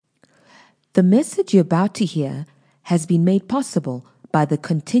The message you're about to hear has been made possible by the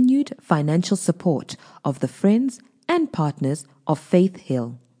continued financial support of the friends and partners of Faith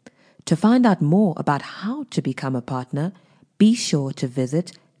Hill. To find out more about how to become a partner, be sure to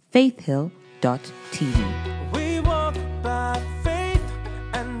visit faithhill.tv. We walk by faith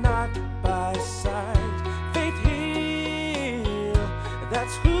and not by sight. Faith Hill,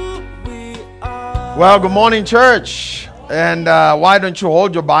 that's who we are. Well, good morning, church. And why don't you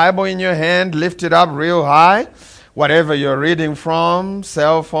hold your Bible in your hand, lift it up real high, whatever you're reading from,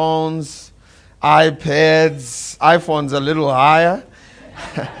 cell phones, iPads, iPhones a little higher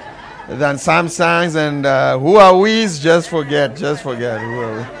than Samsungs, and Huawei's, just forget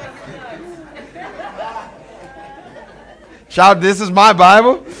Huawei. Shout, this is my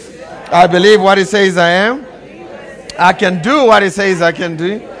Bible. I believe what it says I am. I can do what it says I can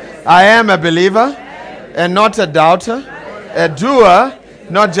do. I am a believer and not a doubter. A doer,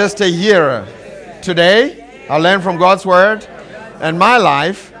 not just a hearer. Today, I'll learn from God's word, and my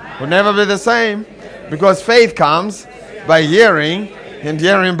life will never be the same, because faith comes by hearing, and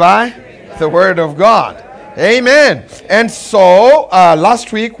hearing by the word of God. Amen. And so,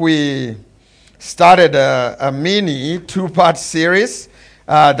 last week we started a mini two-part series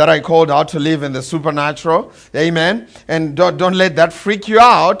that I called How to Live in the Supernatural. Amen. And don't let that freak you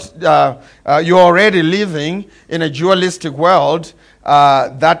out. You're already living in a dualistic world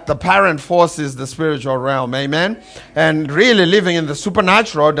that the parent force is the spiritual realm. Amen. And really living in the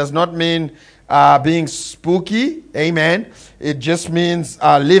supernatural does not mean being spooky. Amen. It just means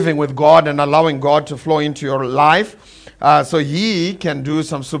living with God and allowing God to flow into your life so He can do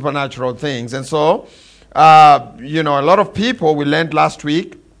some supernatural things. And so, a lot of people, we learned last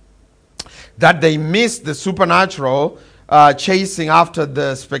week that they missed the supernatural chasing after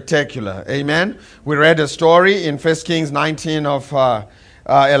the spectacular. Amen. We read a story in 1 Kings 19 of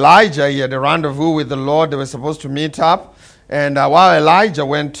Elijah. He had a rendezvous with the Lord. They were supposed to meet up. And while Elijah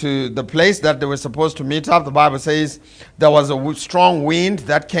went to the place that they were supposed to meet up, the Bible says there was a strong wind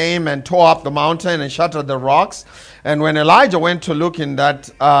that came and tore up the mountain and shattered the rocks. And when Elijah went to look in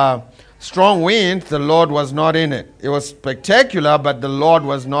that strong wind, the Lord was not in it. It was spectacular, but the Lord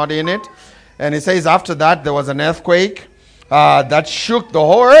was not in it. And it says after that there was an earthquake that shook the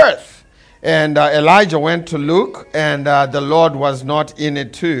whole earth. And Elijah went to look, and the Lord was not in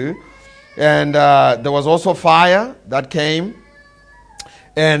it too. And there was also fire that came,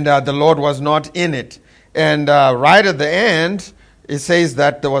 and the Lord was not in it. And right at the end, it says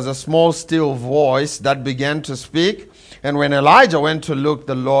that there was a small still voice that began to speak. And when Elijah went to look,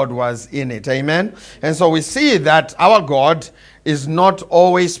 the Lord was in it. Amen. And so we see that our God is not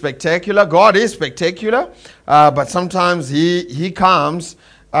always spectacular. God is spectacular, but sometimes He comes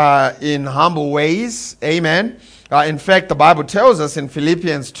in humble ways. Amen. In fact, the Bible tells us in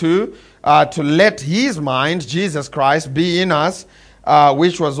Philippians 2 to let His mind, Jesus Christ, be in us,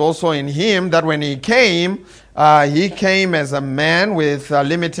 which was also in Him, that when He came as a man with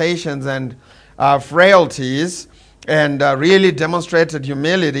limitations and frailties, and really demonstrated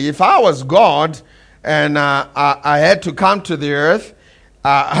humility. If I was God and I had to come to the earth,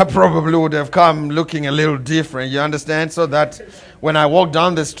 I probably would have come looking a little different, you understand? So that when I walk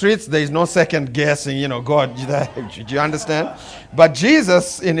down the streets, there is no second guessing, God, do you understand? But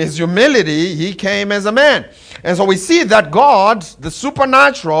Jesus, in His humility, He came as a man. And so we see that God, the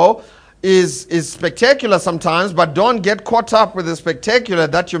supernatural, is spectacular sometimes, but don't get caught up with the spectacular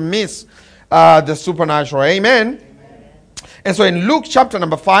that you miss the supernatural. Amen. And so in Luke chapter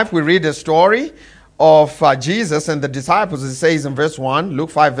number 5, we read a story of Jesus and the disciples. It says in verse 1, Luke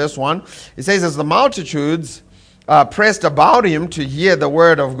 5 verse 1, it says, as the multitudes pressed about Him to hear the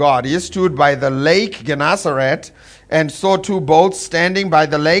word of God, He stood by the lake Gennesaret and saw two boats standing by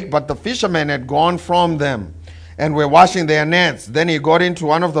the lake, but the fishermen had gone from them and were washing their nets. Then He got into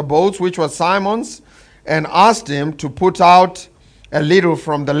one of the boats, which was Simon's, and asked him to put out a little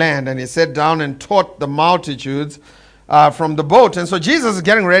from the land. And He sat down and taught the multitudes from the boat. And so Jesus is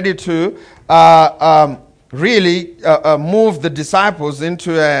getting ready to really move the disciples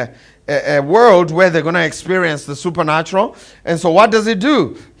into a world where they're going to experience the supernatural. And so what does He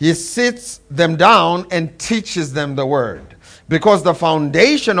do? He sits them down and teaches them the word. Because the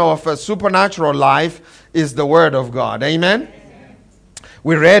foundation of a supernatural life is the word of God. Amen?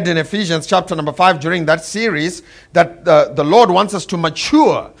 We read in Ephesians chapter number 5 during that series that the Lord wants us to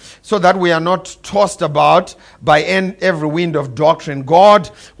mature so that we are not tossed about by every wind of doctrine. God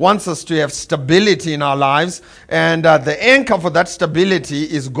wants us to have stability in our lives, and the anchor for that stability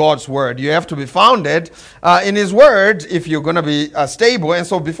is God's word. You have to be founded in His word if you're going to be stable. And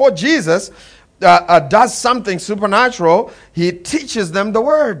so before Jesus does something supernatural, he teaches them the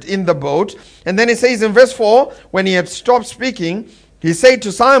word in the boat. And then he says in verse 4, when he had stopped speaking, he said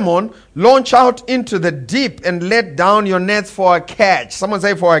to Simon, launch out into the deep and let down your nets for a catch. Someone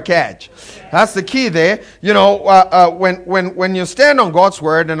say for a catch. That's the key there. You know, when you stand on God's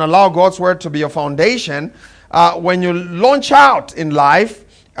word and allow God's word to be your foundation, when you launch out in life,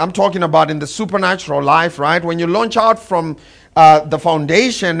 I'm talking about in the supernatural life, right? When you launch out from the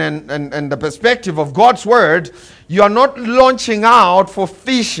foundation and the perspective of God's word, you are not launching out for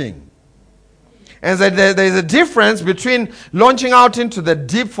fishing. And so there's a difference between launching out into the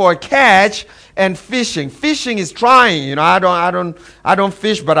deep for a catch and fishing. Fishing is trying. You know, I don't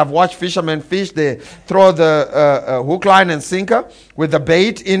fish, but I've watched fishermen fish. They throw the hook, line, and sinker with the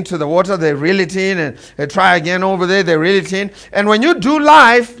bait into the water. They reel it in, and they try again over there. They reel it in. And when you do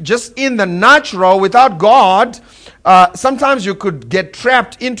life just in the natural without God, sometimes you could get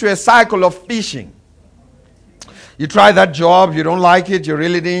trapped into a cycle of fishing. You try that job, you don't like it, you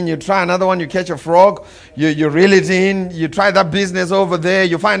reel it in. You try another one, you catch a frog, you reel it in. You try that business over there,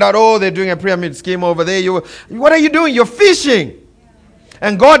 you find out, oh, they're doing a pyramid scheme over there. What are you doing? You're fishing.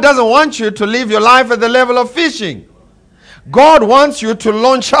 And God doesn't want you to live your life at the level of fishing. God wants you to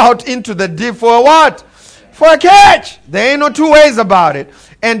launch out into the deep for a what? For a catch. There ain't no two ways about it.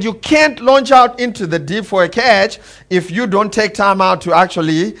 And you can't launch out into the deep for a catch if you don't take time out to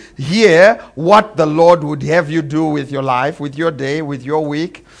actually hear what the Lord would have you do with your life, with your day, with your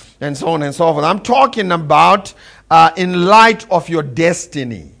week, and so on and so forth. I'm talking about in light of your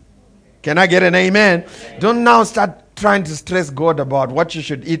destiny. Can I get an amen? Don't now start trying to stress God about what you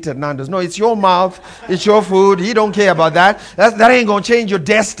should eat at Nando's. No, it's your mouth. It's your food. He don't care about that. That ain't going to change your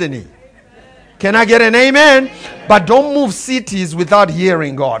destiny. Can I get an amen? But don't move cities without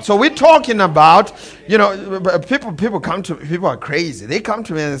hearing God. So we're talking about, you know, people are crazy. They come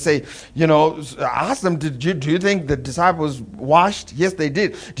to me and say, you know, ask them, do you think the disciples washed? Yes, they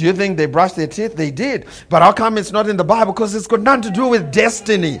did. Do you think they brushed their teeth? They did. But how come it's not in the Bible? Because it's got nothing to do with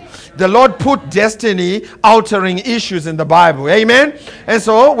destiny. The Lord put destiny altering issues in the Bible. Amen? And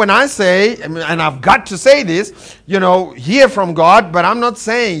so when I say, and I've got to say this, you know, hear from God, but I'm not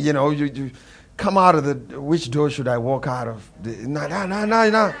saying, you know, you come out of which door should I walk out of? No,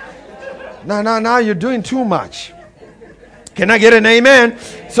 you're doing too much. Can I get an amen?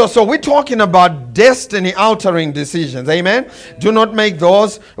 So we're talking about destiny altering decisions. Amen. Do not make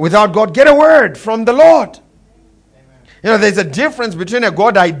those without God. Get a word from the Lord. You know, there's a difference between a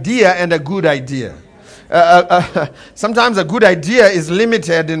God idea and a good idea. Sometimes a good idea is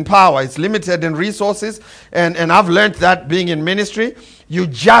limited in power. It's limited in resources. And I've learned that being in ministry. You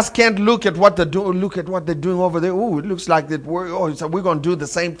just can't look at what they're doing. Look at what they're doing over there. Oh, it looks like that. So we're going to do the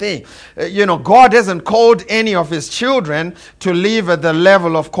same thing. You know, God hasn't called any of his children to live at the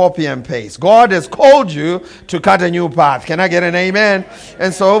level of copy and paste. God has called you to cut a new path. Can I get an amen?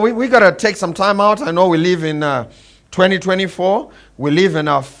 And so we got to take some time out. I know we live in 2024. We live in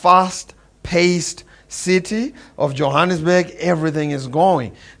a fast-paced city of Johannesburg. Everything is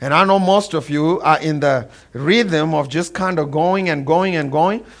going, and I know most of you are in the rhythm of just kind of going and going and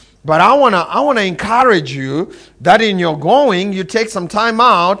going. But I wanna encourage you that in your going, you take some time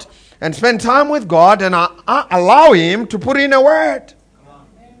out and spend time with God and allow him to put in a word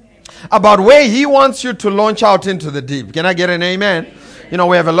about where he wants you to launch out into the deep. Can I get an amen? You know,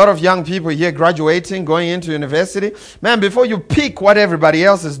 we have a lot of young people here graduating, going into university. Man, before you pick what everybody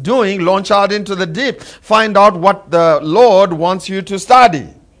else is doing, launch out into the deep. Find out what the Lord wants you to study.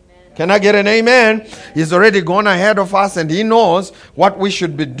 Amen. Can I get an amen? He's already gone ahead of us and he knows what we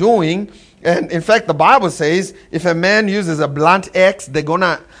should be doing. And in fact, the Bible says if a man uses a blunt axe, they're going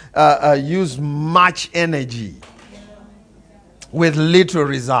to use much energy with little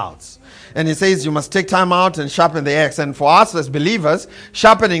results. And he says you must take time out and sharpen the axe. And for us as believers,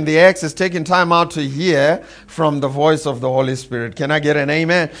 sharpening the axe is taking time out to hear from the voice of the Holy Spirit. Can I get an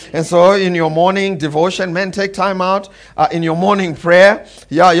amen? And so in your morning devotion, men, take time out. In your morning prayer,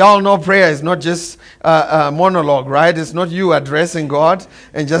 y'all know prayer is not just a monologue, right? It's not you addressing God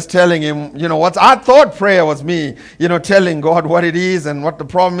and just telling him, you know, what I thought prayer was me, you know, telling God what it is and what the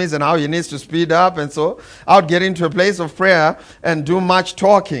problem is and how he needs to speed up. And so I would get into a place of prayer and do much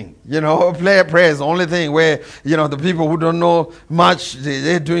talking. You know, prayer is the only thing where, you know, the people who don't know much,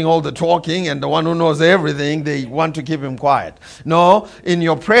 they're doing all the talking, and the one who knows everything, they want to keep him quiet. No, in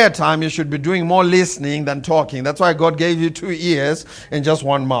your prayer time, you should be doing more listening than talking. That's why God gave you 2 ears and just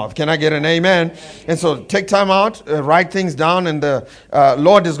 1 mouth. Can I get an amen? And so take time out, write things down, and the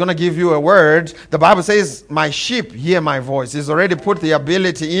Lord is going to give you a word. The Bible says, my sheep hear my voice. He's already put the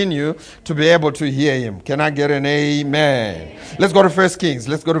ability in you to be able to hear him. Can I get an amen? Let's go to 1 Kings.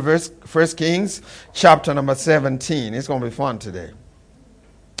 Let's go to verse First Kings chapter number 17. It's going to be fun today.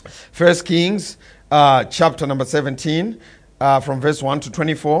 First Kings chapter number 17 from verse 1 to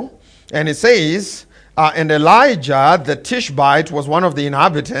 24. And it says, and Elijah the Tishbite was one of the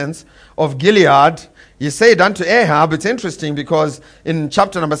inhabitants of Gilead. He said unto Ahab, it's interesting because in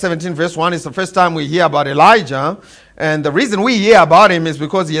chapter number 17 verse 1 is the first time we hear about Elijah. And the reason we hear about him is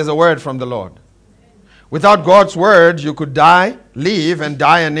because he has a word from the Lord. Without God's word, you could live and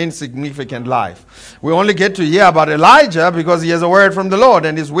die an insignificant life. We only get to hear about Elijah because he has a word from the Lord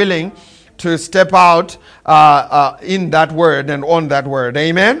and is willing to step out in that word and on that word.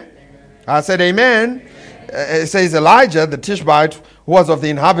 Amen? I said amen. It says Elijah, the Tishbite, who was of the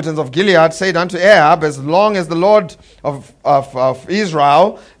inhabitants of Gilead, said unto Ahab, as long as the Lord of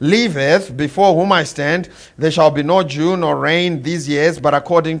Israel liveth, before whom I stand, there shall be no dew nor rain these years, but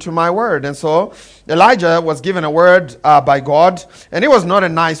according to my word. And so Elijah was given a word by God, and it was not a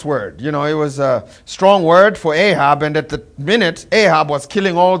nice word. You know, it was a strong word for Ahab, and at the minute, Ahab was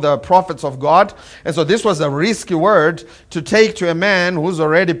killing all the prophets of God. And so this was a risky word to take to a man who's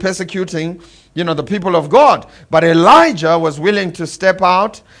already persecuting the people of God. But Elijah was willing to step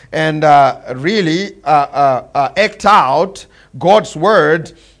out and really act out God's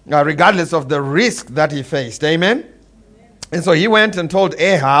word regardless of the risk that he faced. Amen? And so he went and told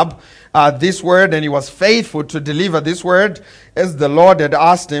Ahab this word, and he was faithful to deliver this word as the Lord had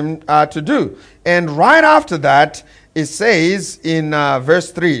asked him to do. And right after that, it says in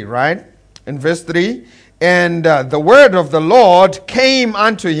verse 3, right? In verse 3, and the word of the Lord came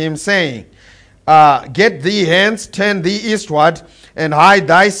unto him, saying, get thee hence, turn thee eastward, and hide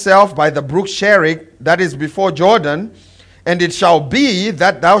thyself by the brook Cherith, that is before Jordan. And it shall be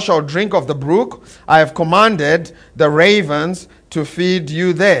that thou shalt drink of the brook. I have commanded the ravens to feed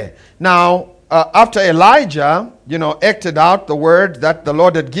you there. Now, after Elijah, acted out the word that the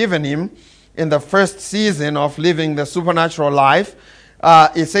Lord had given him in the first season of living the supernatural life,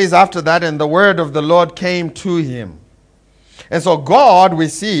 it says after that, and the word of the Lord came to him. And so God, we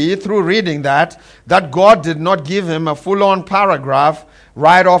see through reading that God did not give him a full-on paragraph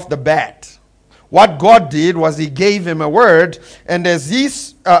right off the bat. What God did was he gave him a word, and as he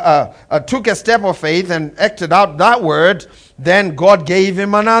took a step of faith and acted out that word, then God gave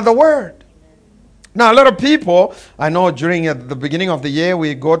him another word. Now, a lot of people, I know during the beginning of the year,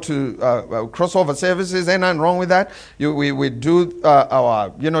 we go to crossover services. Ain't nothing wrong with that. We do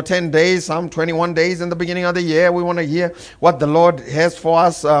our 10 days, some 21 days in the beginning of the year. We want to hear what the Lord has for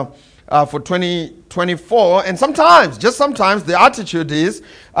us for 2024. And sometimes, just sometimes, the attitude is,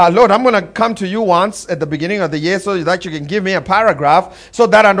 Lord, I'm going to come to you once at the beginning of the year so that you can give me a paragraph so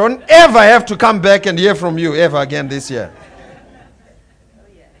that I don't ever have to come back and hear from you ever again this year.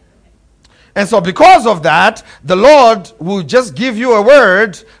 And so because of that, the Lord will just give you a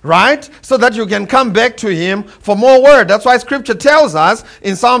word, right? So that you can come back to him for more word. That's why scripture tells us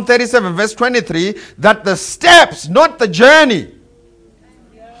in Psalm 37 verse 23 that the steps, not the journey,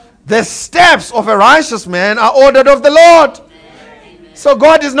 the steps of a righteous man are ordered of the Lord. So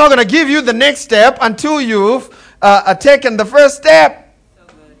God is not going to give you the next step until you've taken the first step.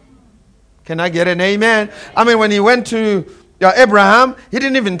 Can I get an amen? I mean, when he went to Abraham, he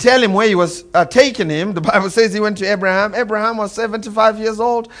didn't even tell him where he was taking him. The Bible says he went to Abraham. Abraham was 75 years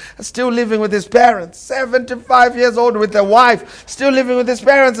old, still living with his parents. 75 years old with a wife, still living with his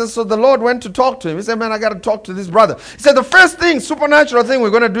parents. And so the Lord went to talk to him. He said, man, I got to talk to this brother. He said, the first thing, supernatural thing we're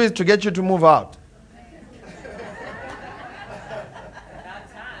going to do is to get you to move out.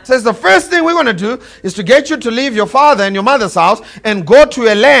 Says the first thing we're going to do is to get you to leave your father and your mother's house and go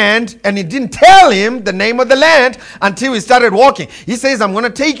to a land. And he didn't tell him the name of the land until he started walking. He says, I'm going to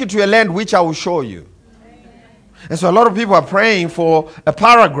take you to a land which I will show you. And so a lot of people are praying for a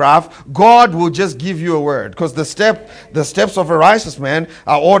paragraph. God will just give you a word, because the steps of a righteous man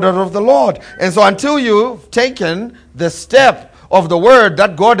are ordered of the Lord. And so until you've taken the step of the word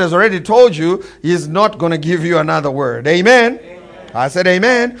that God has already told you, he is not going to give you another word. Amen. I said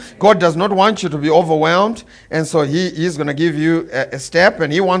amen. God does not want you to be overwhelmed. And so he's going to give you a step,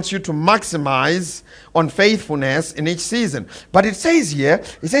 and he wants you to maximize on faithfulness in each season. But it says here,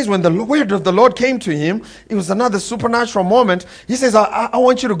 when the word of the Lord came to him, it was another supernatural moment. He says, I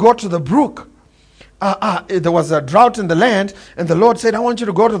want you to go to the brook. There was a drought in the land, and the Lord said, I want you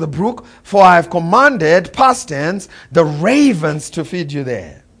to go to the brook, for I have commanded, past tense, the ravens to feed you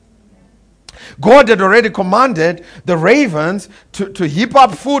there. God had already commanded the ravens to heap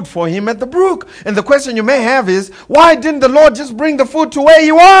up food for him at the brook. And the question you may have is, why didn't the Lord just bring the food to where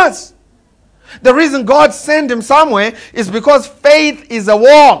he was? The reason God sent him somewhere is because faith is a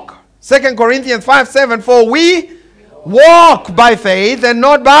walk. 2 Corinthians 5:7, for we Walk by faith and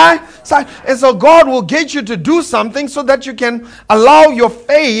not by sight. And so God will get you to do something so that you can allow your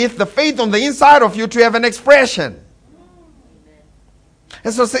faith, the faith on the inside of you, to have an expression.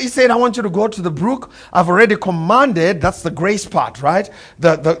 And so he said, I want you to go to the brook. I've already commanded, that's the grace part, right?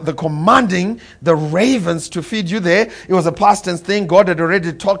 The commanding the ravens to feed you there. It was a past tense thing. God had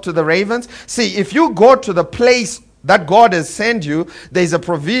already talked to the ravens. See, if you go to the place that God has sent you, there's a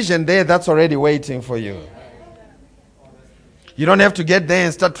provision there that's already waiting for you. You don't have to get there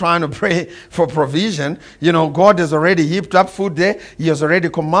and start trying to pray for provision. You know, God has already heaped up food there. He has already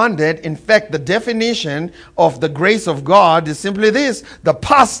commanded. In fact, the definition of the grace of God is simply this: the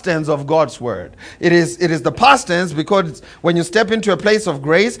past tense of God's word. It is the past tense because when you step into a place of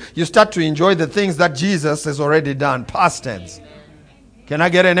grace, you start to enjoy the things that Jesus has already done. Past tense. Can I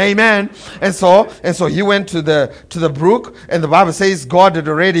get an amen? And so he went to the brook, and the Bible says God had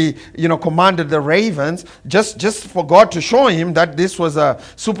already, commanded the ravens just for God to show him that this was a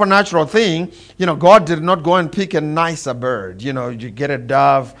supernatural thing. God did not go and pick a nicer bird. You get a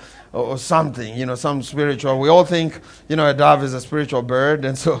dove or something, some spiritual. We all think, a dove is a spiritual bird,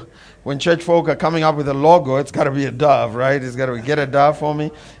 and so when church folk are coming up with a logo, it's got to be a dove, right? It's got to get a dove for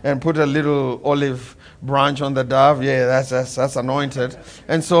me and put a little olive branch on the dove. Yeah, that's anointed.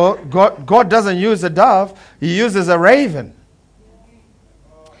 And so God doesn't use a dove. He uses a raven.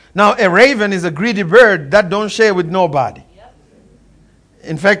 Now, a raven is a greedy bird that don't share with nobody.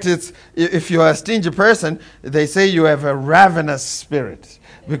 In fact, if you're a stingy person, they say you have a ravenous spirit.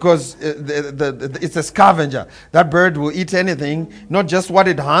 Because it's a scavenger. That bird will eat anything, not just what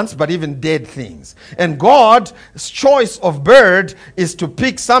it hunts, but even dead things. And God's choice of bird is to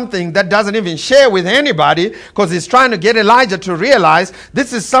pick something that doesn't even share with anybody, because he's trying to get Elijah to realize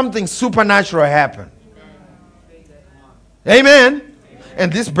this is something supernatural happen. Amen.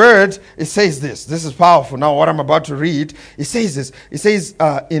 And this bird, it says this. This is powerful. Now what I'm about to read, it says this. It says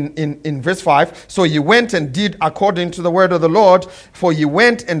in verse 5, so he went and did according to the word of the Lord, for he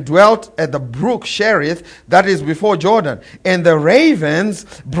went and dwelt at the brook Cherith, that is before Jordan. And the ravens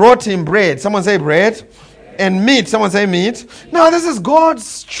brought him bread. Someone say bread. And meat. Someone say meat. Now this is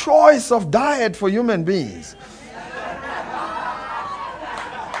God's choice of diet for human beings.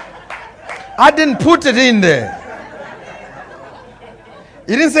 I didn't put it in there.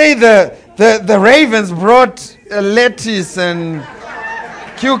 He didn't say the ravens brought lettuce and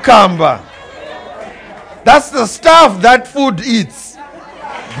cucumber. That's the stuff that food eats.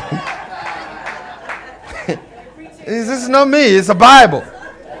 This is not me. It's a Bible.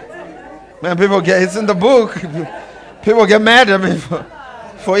 Man, it's in the book. People get mad at me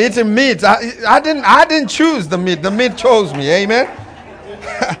for eating meat. I didn't choose the meat. The meat chose me. Amen.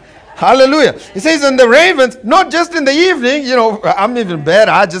 Hallelujah. It says, and the ravens, not just in the evening, I'm even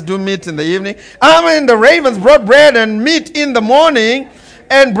better. I just do meat in the evening. The ravens brought bread and meat in the morning,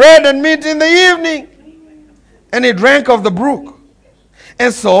 and bread and meat in the evening. And he drank of the brook.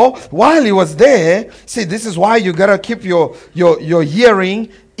 And so, while he was there, see, this is why you got to keep your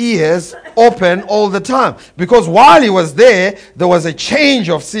hearing ears open all the time, because while he was there was a change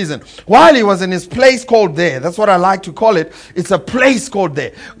of season. While he was in his place called there, that's what I like to call it. It's a place called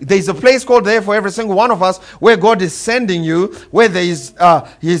there. There's a place called there for every single one of us, where God is sending you, where there is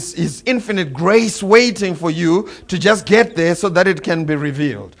his infinite grace waiting for you to just get there so that it can be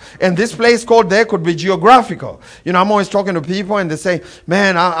revealed. And this place called there could be geographical. I'm always talking to people and they say,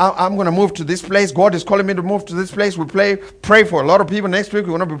 man, I'm going to move to this place. God is calling me to move to this place. We pray for a lot of people. Next week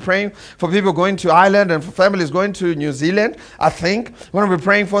we're going to be praying for people going to Ireland and for families going to New Zealand. I think we're going to be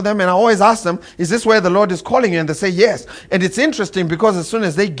praying for them. And I always ask them, is this where the Lord is calling you? And they say yes. And it's interesting because as soon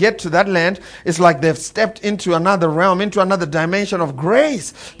as they get to that land, it's like they've stepped into another realm, into another dimension of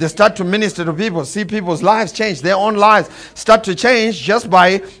grace. They start to minister to people, see people's lives change, their own lives start to change just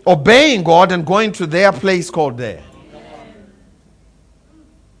by obeying God and going to their place called there.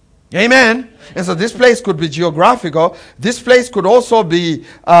 Amen. And so this place could be geographical. This place could also be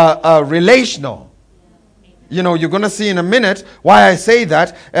relational. You're going to see in a minute why I say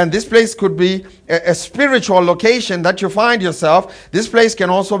that. And this place could be a spiritual location that you find yourself. This place can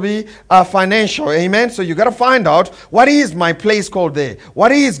also be financial. Amen. So you got to find out, what is my place called there?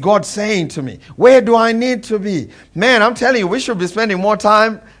 What is God saying to me? Where do I need to be? Man, I'm telling you, we should be spending more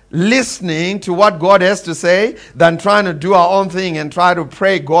time listening to what God has to say than trying to do our own thing and try to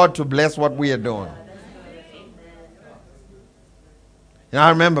pray God to bless what we are doing. I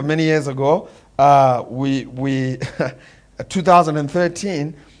remember many years ago, we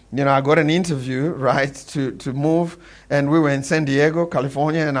 2013, I got an interview, right, to move, and we were in San Diego,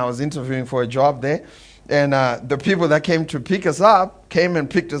 California, and I was interviewing for a job there. And the people that came to pick us up came and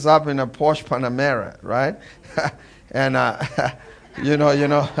picked us up in a Porsche Panamera, right? And, you know,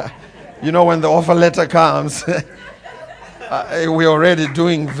 when the offer letter comes, we're already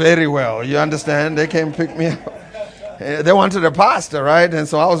doing very well. You understand? They came pick me up. They wanted a pastor, right? And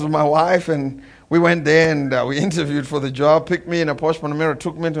so I was with my wife, and we went there, and we interviewed for the job, picked me in a Porsche Panamera,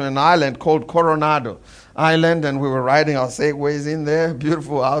 took me to an island called Coronado Island, and we were riding our segways in there,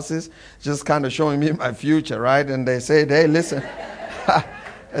 beautiful houses, just kind of showing me my future, right? And they said, hey, listen.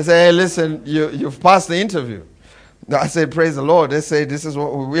 I said, hey, listen, you've passed the interview. I said, praise the Lord. They said, this is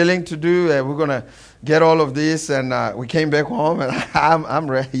what we're willing to do. We're going to get all of this. And we came back home, and I'm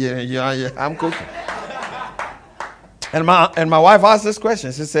ready. I'm cooking. And my wife asked this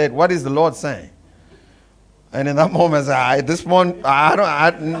question. She said, what is the Lord saying? And in that moment, I said, at this point,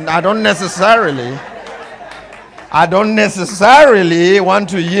 I don't necessarily want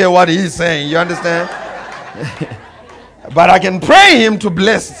to hear what he's saying. You understand? But I can pray him to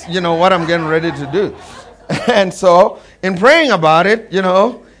bless, what I'm getting ready to do. And so, in praying about it,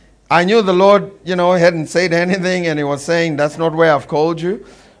 I knew the Lord, hadn't said anything, and he was saying, that's not where I've called you.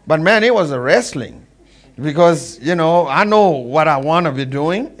 But man, it was a wrestling. Because, I know what I want to be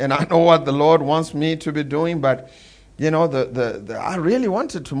doing, and I know what the Lord wants me to be doing, but, I really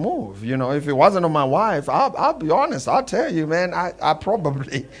wanted to move. If it wasn't on my wife, I'll be honest, I'll tell you, man, I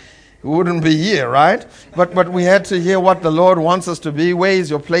probably wouldn't be here, right? But we had to hear what the Lord wants us to be. Where is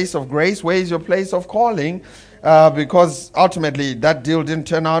your place of grace? Where is your place of calling? Because ultimately that deal didn't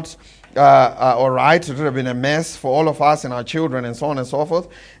turn out all right. It would have been a mess for all of us and our children and so on and so forth.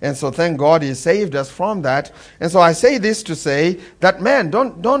 And so thank God he saved us from that. And so I say this to say that, man,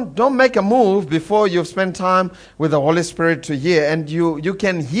 don't make a move before you've spent time with the Holy Spirit to hear. And you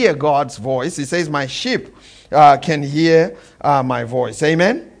can hear God's voice. He says, my sheep can hear my voice.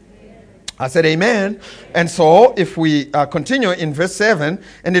 Amen? I said amen. And so if we continue in verse 7,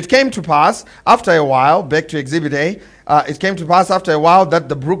 and it came to pass after a while, back to Exhibit A, it came to pass after a while that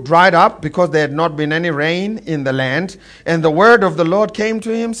the brook dried up because there had not been any rain in the land. And the word of the Lord came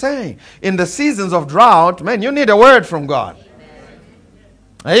to him saying, in the seasons of drought, man, you need a word from God.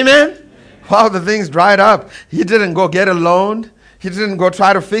 Amen. Wow, the things dried up. He didn't go get a loan. He didn't go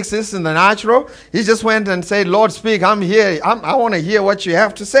try to fix this in the natural. He just went and said, Lord, speak. I'm here. I want to hear what you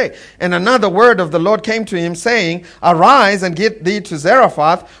have to say. And another word of the Lord came to him saying, arise and get thee to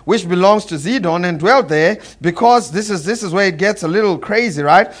Zarephath, which belongs to Zidon, and dwell there, because this is where it gets a little crazy,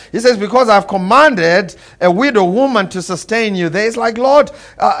 right? He says, because I've commanded a widow woman to sustain you there. It's like, Lord,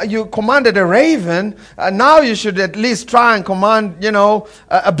 you commanded a raven. Now you should at least try and command,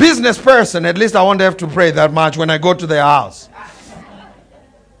 a business person. At least I won't have to pray that much when I go to their house.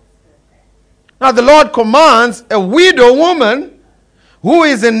 Now the Lord commands a widow woman who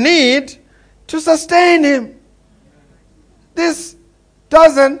is in need to sustain him. This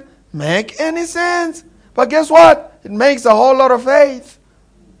doesn't make any sense. But guess what? It makes a whole lot of faith.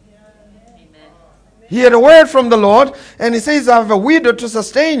 He had a word from the Lord, and he says, I have a widow to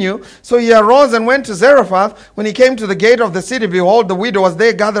sustain you. So he arose and went to Zarephath. When he came to the gate of the city, behold, the widow was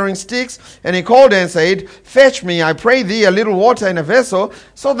there gathering sticks. And he called her and said, fetch me, I pray thee, a little water in a vessel,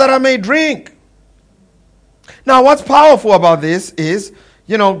 so that I may drink. Now, what's powerful about this is,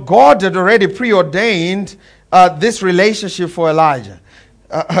 God had already preordained this relationship for Elijah.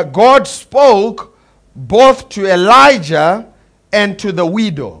 God spoke both to Elijah and to the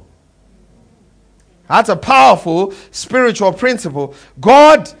widow. That's a powerful spiritual principle.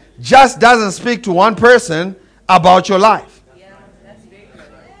 God just doesn't speak to one person about your life.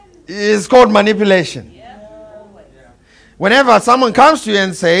 It's called manipulation. Whenever someone comes to you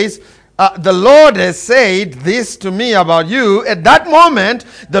and says, the Lord has said this to me about you, at that moment,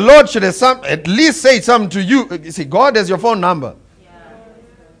 the Lord should have at least say something to you. You see, God has your phone number.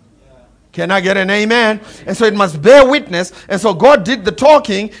 Can I get an amen? And so it must bear witness. And so God did the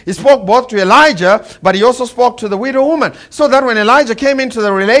talking. He spoke both to Elijah, but he also spoke to the widow woman. So that when Elijah came into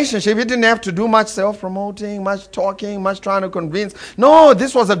the relationship, he didn't have to do much self-promoting, much talking, much trying to convince. No,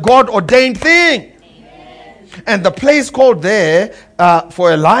 this was a God-ordained thing. And the place called there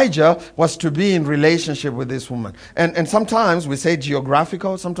for Elijah was to be in relationship with this woman. And sometimes we say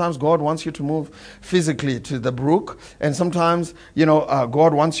geographical. Sometimes God wants you to move physically to the brook. And sometimes,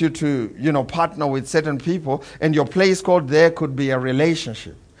 God wants you to, partner with certain people. And your place called there could be a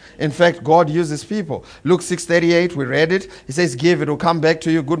relationship. In fact, God uses people. Luke 6:38, we read it. He says, give, it will come back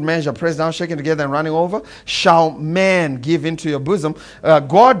to you. Good measure, pressed down, shaken together, and running over. Shall man give into your bosom?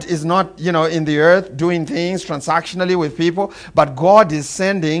 God is not, in the earth doing things transactionally with people, but God is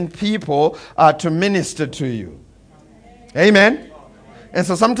sending people to minister to you. Amen. And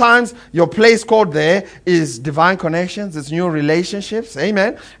so sometimes your place called there is divine connections, it's new relationships.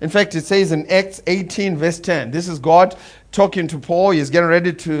 Amen. In fact, it says in Acts 18 verse 10, this is God talking to Paul. He's getting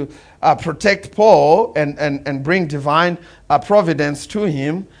ready to protect Paul and bring divine providence to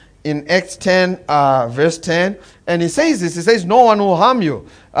him. In Acts 10 verse 10, and he says this, he says, no one will harm you,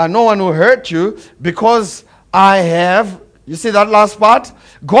 no one will hurt you, because I have, you see that last part?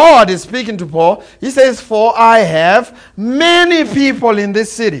 God is speaking to Paul. He says, for I have many people in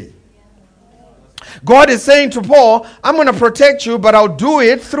this city. God is saying to Paul, I'm going to protect you, but I'll do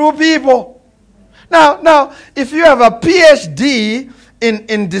it through people. Now, if you have a PhD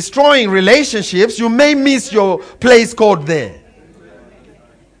in destroying relationships, you may miss your place called there.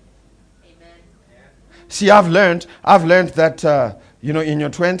 See, I've learned that in your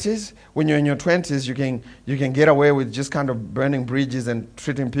 20s, when you're in your 20s, you can get away with just kind of burning bridges and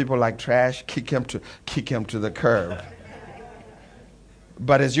treating people like trash, kick them to the curb.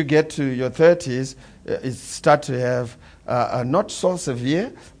 But as you get to your 30s, it start to have not so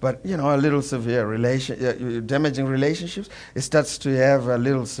severe, but a little severe damaging relationships. It starts to have a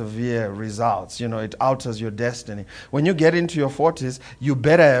little severe results. It alters your destiny. When you get into your 40s, you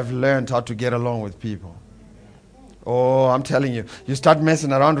better have learned how to get along with people. Oh, I'm telling you, you start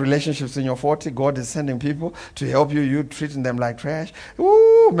messing around relationships in your 40s, God is sending people to help you. You treating them like trash.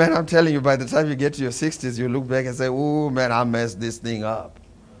 Ooh, man, I'm telling you, by the time you get to your 60s, you look back and say, ooh, man, I messed this thing up.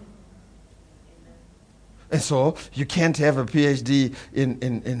 And so you can't have a PhD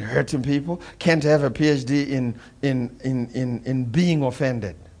in hurting people, can't have a PhD in being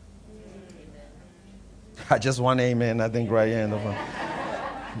offended. I just want amen, I think, right here in the front.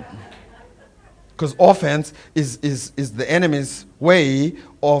 Because offense is the enemy's way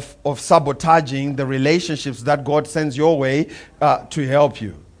of sabotaging the relationships that God sends your way to help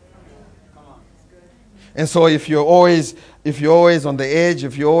you. And so if you're always on the edge,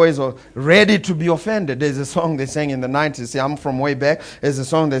 if you're always ready to be offended, there's a song they sang in the 90s. See, I'm from way back. There's a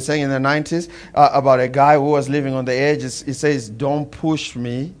song they sang in the 90s about a guy who was living on the edge. It says, don't push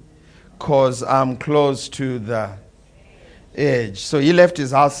me because I'm close to the edge. So he left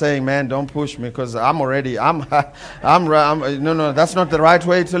his house saying, man, don't push me because no, that's not the right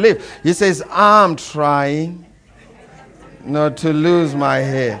way to live. He says, I'm trying not to lose my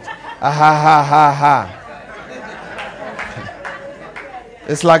head. Ha ha ha ha.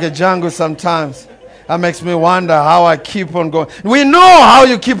 It's like a jungle sometimes. That makes me wonder how I keep on going. We know how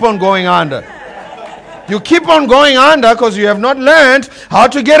you keep on going under. You keep on going under because you have not learned how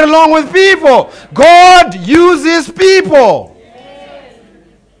to get along with people. God uses people.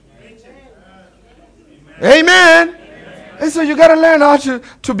 Amen. And so you got to learn how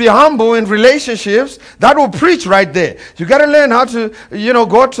to be humble in relationships. That will preach right there. You got to learn how to,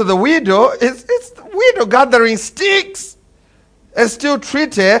 go to the widow. It's the widow gathering sticks. And still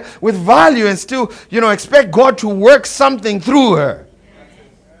treat her with value and still, expect God to work something through her.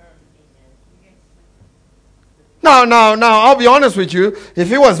 Now, I'll be honest with you.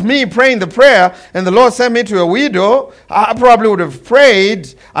 If it was me praying the prayer and the Lord sent me to a widow, I probably would have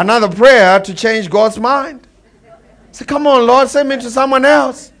prayed another prayer to change God's mind. Say, come on, Lord, send me to someone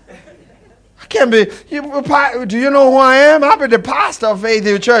else. I can't be, do you know who I am? I'll be the pastor of Faith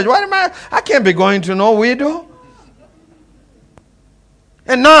Hill Church. What am I? I can't be going to no widow.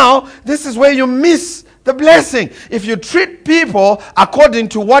 And now, this is where you miss the blessing. If you treat people according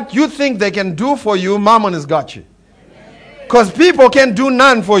to what you think they can do for you, Mammon has got you. Because people can do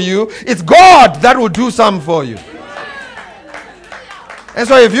none for you. It's God that will do some for you. And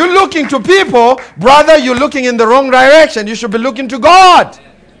so if you're looking to people, brother, you're looking in the wrong direction. You should be looking to God.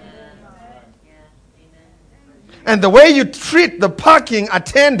 And the way you treat the parking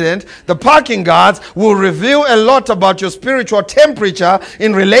attendant, the parking guards, will reveal a lot about your spiritual temperature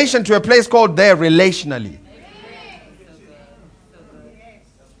in relation to a place called there relationally.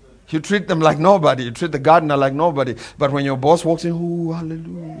 You treat them like nobody. You treat the gardener like nobody. But when your boss walks in, ooh,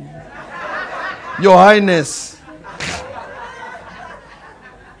 hallelujah. Your Highness.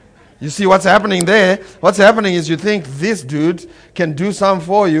 You see what's happening there? What's happening is you think this dude can do something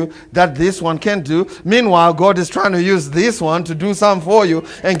for you that this one can't do. Meanwhile, God is trying to use this one to do something for you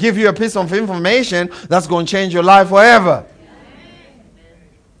and give you a piece of information that's going to change your life forever.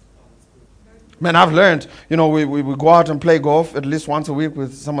 Man, I've learned, we go out and play golf at least once a week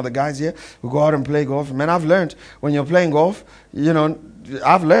with some of the guys here. We go out and play golf. Man, I've learned when you're playing golf,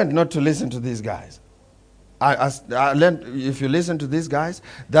 I've learned not to listen to these guys. I learned if you listen to these guys,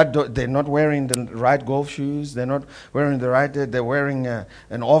 that they're not wearing the right golf shoes. They're not wearing the right. They're wearing an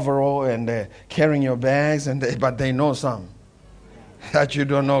overall and they're carrying your bags. But they know some. that you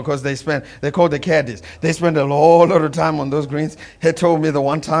don't know, because they call the caddies. They spend a whole lot of time on those greens. He told me the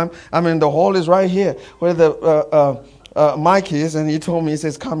one time, the hole is right here where the mic is, and he told me, he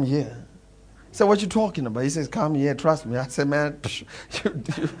says, come here. I said, what you talking about? He says, come here, trust me. I said, man,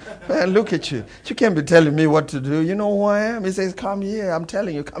 man, look at you. You can't be telling me what to do. You know who I am? He says, come here. I'm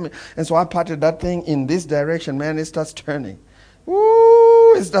telling you, come here. And so I patted that thing in this direction, man. It starts turning.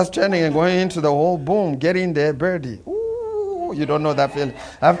 Ooh, it starts turning and going into the hole. Boom, get in there, birdie. Ooh, you don't know that feeling.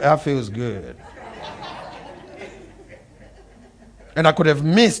 That feels good. And I could have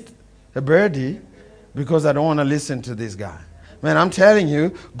missed a birdie because I don't want to listen to this guy. Man, I'm telling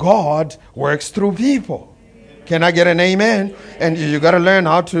you, God works through people. Can I get an amen? And you got to learn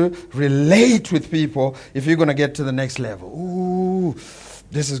how to relate with people if you're going to get to the next level. Ooh,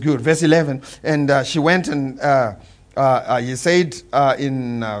 this is good. Verse 11. And she went and he said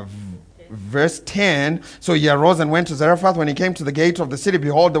in verse 10, so he arose and went to Zarephath. When he came to the gate of the city,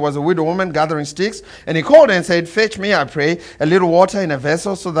 behold, there was a widow woman gathering sticks. And he called her and said, fetch me, I pray, a little water in a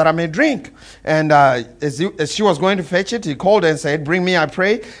vessel so that I may drink. And as she was going to fetch it, he called her and said, bring me, I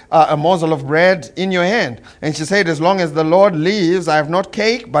pray, a morsel of bread in your hand. And she said, as long as the Lord lives, I have not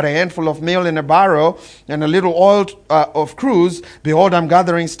cake, but a handful of meal in a barrel and a little oil of cruse. Behold, I'm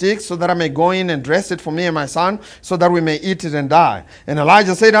gathering sticks so that I may go in and dress it for me and my son, so that we may eat it and die. And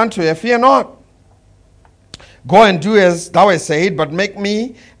Elijah said unto her, fear not. Go and do as thou hast said, but make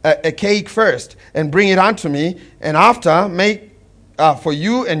me a cake first, and bring it unto me, and after make for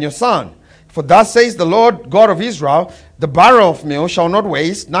you and your son. For thus says the Lord God of Israel, the barrel of meal shall not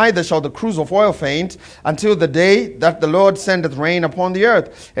waste, neither shall the cruse of oil faint, until the day that the Lord sendeth rain upon the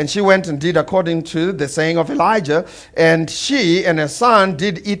earth. And she went and did according to the saying of Elijah, and she and her son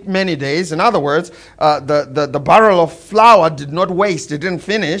did eat many days. In other words, the barrel of flour did not waste, it didn't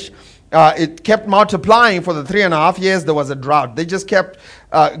finish. It kept multiplying for the 3.5 years there was a drought. They just kept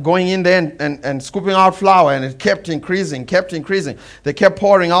going in there and scooping out flour, and it kept increasing. They kept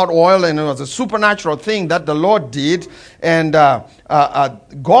pouring out oil, and it was a supernatural thing that the Lord did. And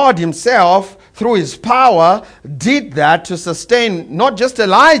God himself, through his power, did that to sustain not just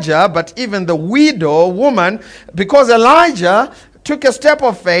Elijah, but even the widow woman, because Elijah took a step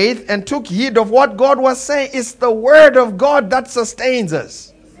of faith and took heed of what God was saying. It's the word of God that sustains us.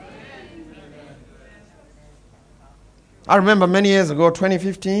 I remember many years ago,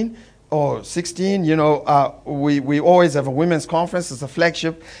 2015 or 16, we always have a women's conference. It's a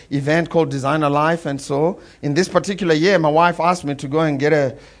flagship event called Designer Life. And so in this particular year, my wife asked me to go and get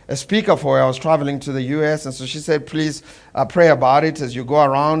a speaker for her. I was traveling to the U.S. And so she said, please pray about it as you go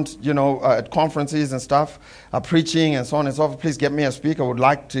around, at conferences and stuff, preaching and so on and so forth. Please get me a speaker. I would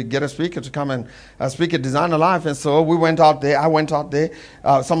like to get a speaker to come and speak at Designer Life. And so we went out there. I went out there,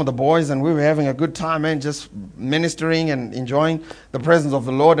 some of the boys, and we were having a good time and just ministering and enjoying the presence of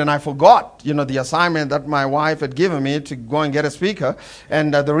the Lord. And I forgot, the assignment that my wife had given me to go and get a speaker.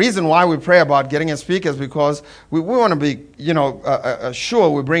 And the reason why we pray about getting a speaker is because we want to be, sure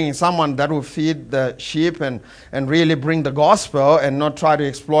we're bringing someone that will feed the sheep and really bring the gospel and not try to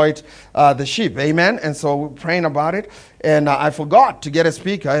exploit the sheep. Amen. And so we're praying about it, and I forgot to get a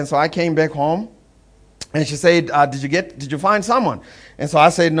speaker. And so I came back home, and she said, did you find someone? And so I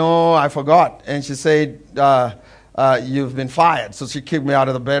said, no, I forgot. And she said, you've been fired. So she kicked me out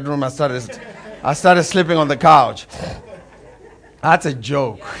of the bedroom. I started sleeping on the couch. That's a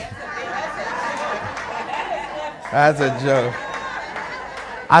joke. That's a joke.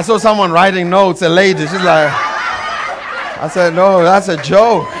 I saw someone writing notes, a lady. She's like, I said, no, that's a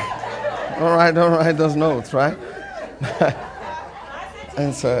joke. Don't write those notes, right?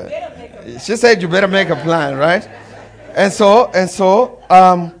 And so she said, you better make a plan, right? And so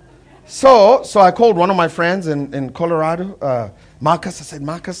I called one of my friends in Colorado, Marcus. I said,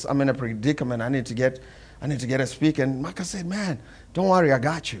 Marcus, I'm in a predicament. I need to get a speaker. And Marcus said, man, don't worry, I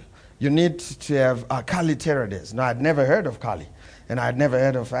got you. You need to have Kali Terades. Now, I'd never heard of Kali. And I'd never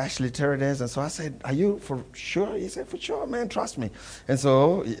heard of Ashley Terades. And so I said, are you for sure? He said, for sure, man, trust me. And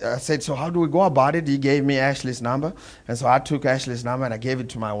so I said, so how do we go about it? He gave me Ashley's number. And so I took Ashley's number and I gave it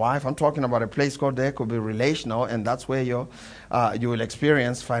to my wife. I'm talking about a place called there, could be relational, and that's where you will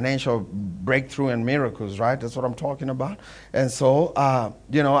experience financial breakthrough and miracles, right? That's what I'm talking about. And so,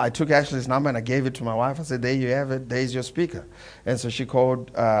 I took Ashley's number and I gave it to my wife. I said, there you have it. There's your speaker. And so she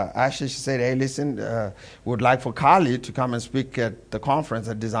called Ashley. She said, hey, listen, would like for Carly to come and speak at the conference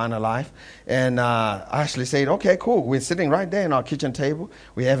at Designer Life. And Ashley said, okay, cool. We're sitting right there in our kitchen table.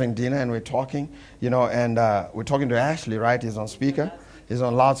 We're having dinner and we're talking, and we're talking to Ashley, right? He's on speaker. He's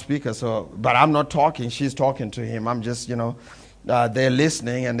on loudspeaker. So, but I'm not talking. She's talking to him. I'm just, they're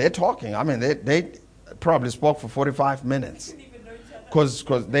listening and they're talking. I mean, they probably spoke for 45 minutes.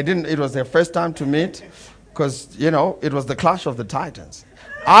 because they didn't. It was their first time to meet, because it was the clash of the titans.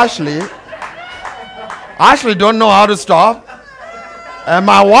 Ashley don't know how to stop, and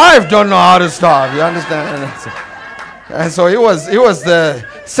my wife don't know how to stop. You understand? And so it was the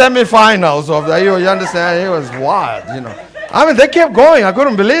semifinals of the. You understand? It was wild. I mean, they kept going. I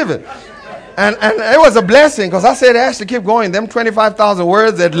couldn't believe it. And it was a blessing, because I said, Ashley, keep going. Them 25,000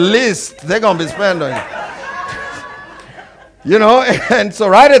 words at least, they're going to be spent on you. And so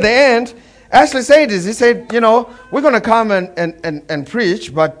right at the end, Ashley said this. He said, we're going to come and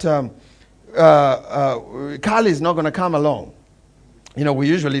preach, but Carly's not going to come along. We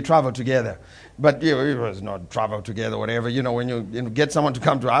usually travel together. But it was not travel together, whatever. When you get someone to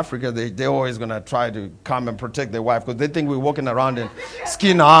come to Africa, they're always going to try to come and protect their wife, because they think we're walking around in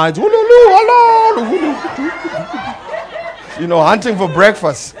skin hides, hunting for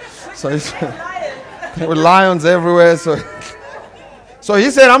breakfast. So there were lions everywhere. So he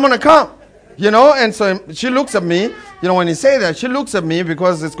said, I'm going to come. And so she looks at me. When he say that, she looks at me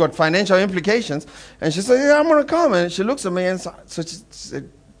because it's got financial implications. And she said, yeah, I'm going to come. And she looks at me, and so she said,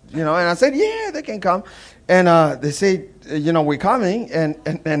 and I said, yeah, they can come. And they say, we're coming. And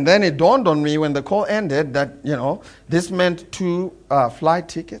then it dawned on me when the call ended that, this meant 2 flight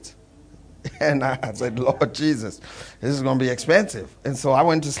tickets. And I said, Lord Jesus, this is going to be expensive. And so I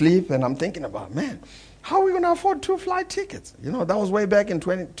went to sleep, and I'm thinking about, man, how are we going to afford 2 flight tickets? That was way back in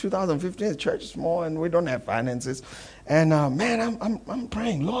 2015. The church is small, and we don't have finances. And man, I'm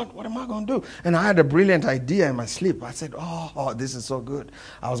praying, Lord, what am I going to do? And I had a brilliant idea in my sleep. I said, oh, this is so good.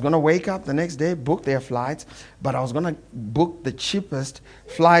 I was going to wake up the next day, book their flights, but I was going to book the cheapest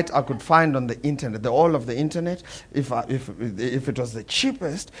flight I could find on the internet, all of the internet. If it was the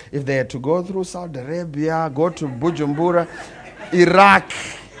cheapest, if they had to go through Saudi Arabia, go to Bujumbura, Iraq,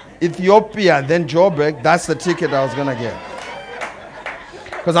 Ethiopia, then Joburg, that's the ticket I was going to get.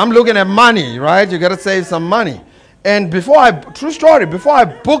 Because I'm looking at money, right? You got to save some money. And true story, before I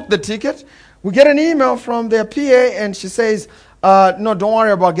booked the ticket, we get an email from their PA, and she says, no, don't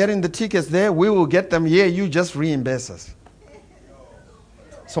worry about getting the tickets there. We will get them here. You just reimburse us.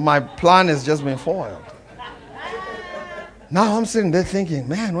 So my plan has just been foiled. Now I'm sitting there thinking,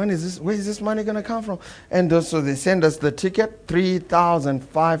 man, where is this money going to come from? And so they send us the ticket,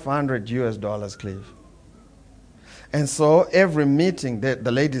 $3,500, Cleve. And so every meeting,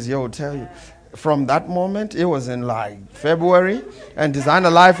 the ladies here will tell you, from that moment, it was in like February, and Designer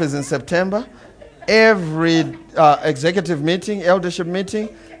Life is in September. Every executive meeting, eldership meeting,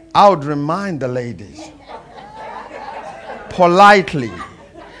 I would remind the ladies politely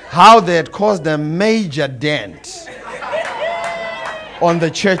how they had caused a major dent on the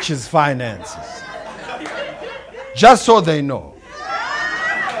church's finances, just so they know.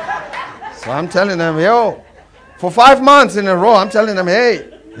 So I'm telling them, for 5 months in a row, I'm telling them, hey.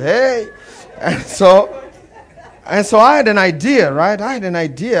 And so I had an idea, right? I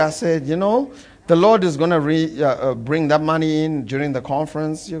said, the Lord is going to bring that money in during the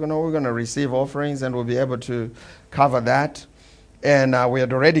conference. We're going to receive offerings, and we'll be able to cover that. And we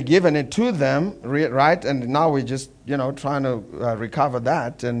had already given it to them, right? And now we're just, trying to recover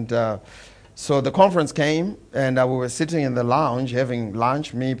that. And so the conference came, and we were sitting in the lounge having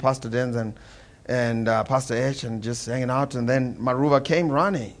lunch, me, Pastor Denz, and Pastor H, and just hanging out. And then Maruva came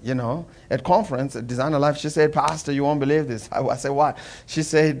running, at conference, at Designer Life. She said, Pastor, you won't believe this. I said, why? She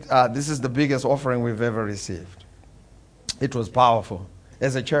said, this is the biggest offering we've ever received. It was powerful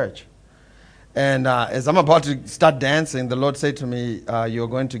as a church. And as I'm about to start dancing, the Lord said to me, you're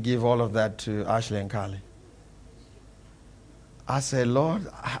going to give all of that to Ashley and Carly. I said, Lord,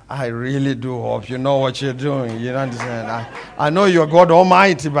 I really do hope you know what you're doing. You understand? I know you're God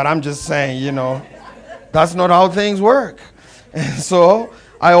Almighty, but I'm just saying, that's not how things work. And so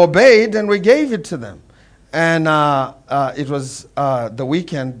I obeyed, and we gave it to them. And it was the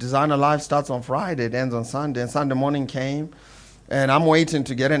weekend. Designer Life starts on Friday. It ends on Sunday. And Sunday morning came. And I'm waiting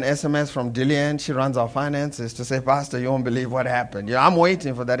to get an SMS from Dillian. She runs our finances, to say, Pastor, you won't believe what happened. I'm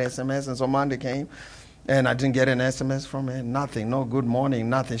waiting for that SMS. And so Monday came. And I didn't get an SMS from her. Nothing. No good morning.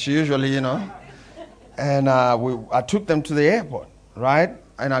 Nothing. She usually, And I took them to the airport, right?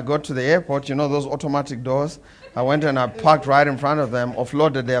 And I got to the airport, those automatic doors. I went and I parked right in front of them,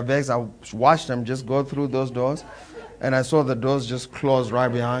 offloaded their bags. I watched them just go through those doors. And I saw the doors just close right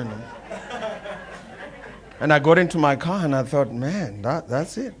behind them. And I got into my car and I thought, man,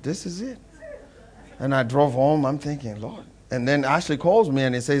 that's it. This is it. And I drove home. I'm thinking, Lord. And then Ashley calls me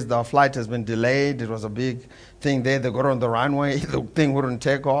and he says the flight has been delayed. It was a big thing there. They got on the runway. The thing wouldn't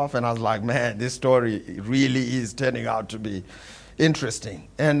take off. And I was like, man, this story really is turning out to be interesting.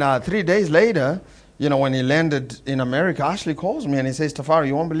 And 3 days later, when he landed in America, Ashley calls me and he says, Tafara,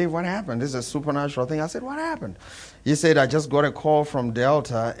 you won't believe what happened. This is a supernatural thing. I said, what happened? He said, I just got a call from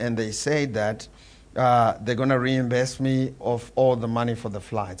Delta and they said that they're going to reimburse me of all the money for the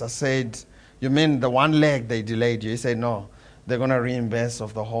flights. I said, you mean the one leg they delayed you? He said, no, they're going to reimburse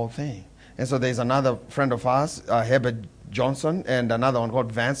of the whole thing. And so there's another friend of ours, Herbert Johnson, and another one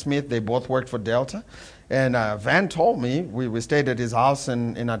called Van Smith. They both worked for Delta. And Van told me, we stayed at his house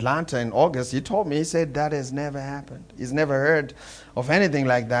in Atlanta in August. He told me, he said, that has never happened. He's never heard of anything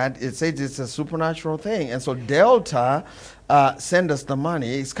like that. It says it's a supernatural thing. And so Delta send us the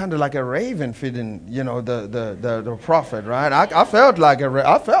money. It's kind of like a raven feeding, the prophet, right? I felt like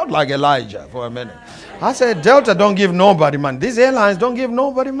Elijah for a minute. I said, Delta don't give nobody money. These airlines don't give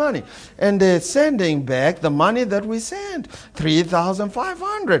nobody money. And they're sending back the money that we sent,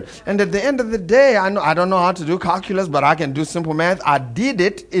 $3,500. And at the end of the day, I don't know how to do calculus, but I can do simple math. I did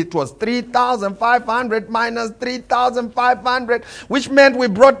it. It was 3,500 minus 3,500, which meant we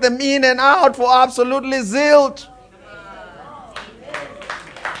brought them in and out for absolutely zilch.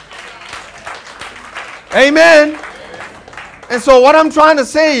 Amen. And so what I'm trying to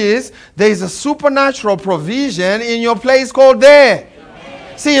say is there's a supernatural provision in your place called there.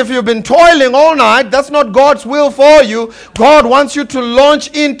 See, if you've been toiling all night, that's not God's will for you. God wants you to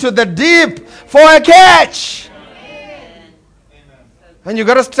launch into the deep for a catch. And you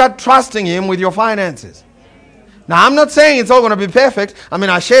got to start trusting Him with your finances. Now, I'm not saying it's all going to be perfect. I mean,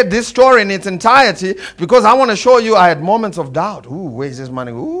 I shared this story in its entirety because I want to show you I had moments of doubt. Ooh, where's this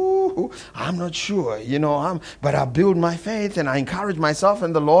money? Ooh, I'm not sure, but I build my faith and I encourage myself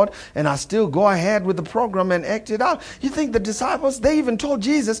in the Lord and I still go ahead with the program and act it out. You think the disciples, they even told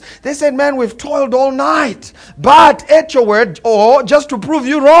Jesus, they said, man, we've toiled all night, but at your word, or just to prove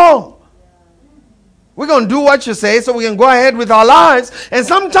you wrong. We're going to do what you say so we can go ahead with our lives. And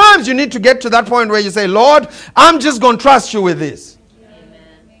sometimes you need to get to that point where you say, Lord, I'm just going to trust you with this.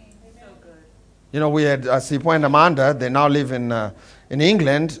 Amen. So good. We had Sipo and Amanda. They now live in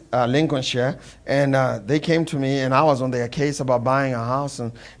England, Lincolnshire. And they came to me and I was on their case about buying a house.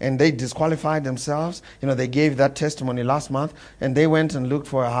 And they disqualified themselves. They gave that testimony last month. And they went and looked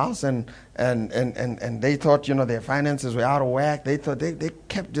for a house and they thought, their finances were out of whack. They thought they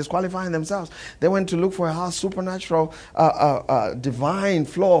kept disqualifying themselves. They went to look for a house, supernatural, divine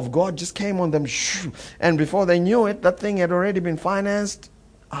flow of God just came on them. And before they knew it, that thing had already been financed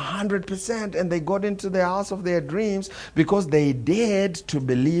 100%, and they got into the house of their dreams because they dared to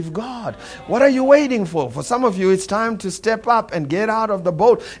believe God. What are you waiting for? For some of you, it's time to step up and get out of the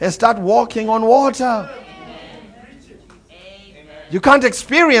boat and start walking on water. You can't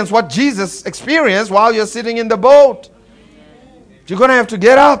experience what Jesus experienced while you're sitting in the boat. You're going to have to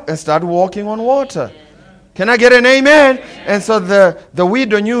get up and start walking on water. Can I get an amen? And so the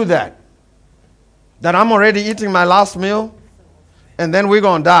widow knew that I'm already eating my last meal and then we're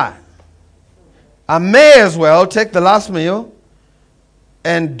going to die. I may as well take the last meal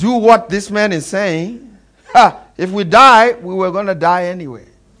and do what this man is saying. If we die, we were going to die anyway.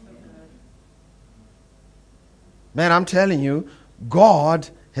 Man, I'm telling you, God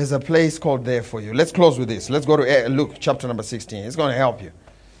has a place called there for you. Let's close with this. Let's go to Luke chapter number 16. It's going to help you.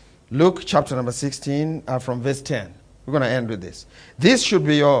 Luke chapter number 16 from verse 10. We're going to end with this. This should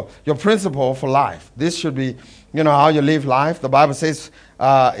be your principle for life. This should be, how you live life. The Bible says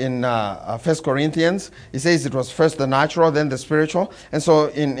in 1 Corinthians, it says it was first the natural, then the spiritual. And so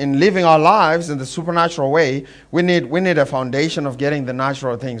in living our lives in the supernatural way, we need a foundation of getting the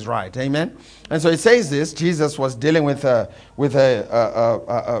natural things right. Amen? And so it says this. Jesus was dealing with their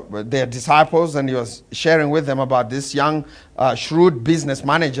disciples, and he was sharing with them about this young, shrewd business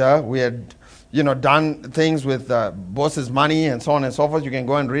manager. We had done things with boss's money and so on and so forth. You can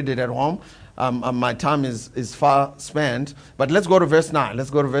go and read it at home. My time is far spent. But let's go to verse 9. Let's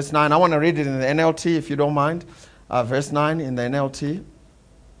go to verse 9. I want to read it in the NLT, if you don't mind. Verse 9 in the NLT.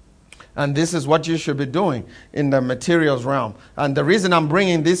 And this is what you should be doing in the materials realm. And the reason I'm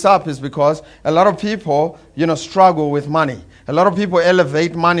bringing this up is because a lot of people, struggle with money. A lot of people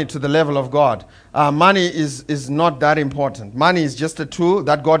elevate money to the level of God. Money is not that important. Money is just a tool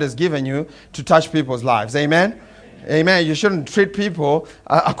that God has given you to touch people's lives. Amen? Amen. You shouldn't treat people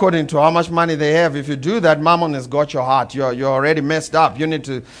according to how much money they have. If you do that, mammon has got your heart. You're already messed up. You need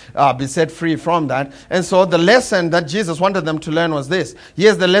to be set free from that. And so the lesson that Jesus wanted them to learn was this.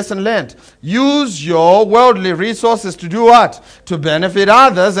 Here's the lesson learned. Use your worldly resources to do what? To benefit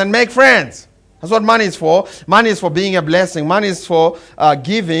others and make friends. That's what money is for. Money is for being a blessing. Money is for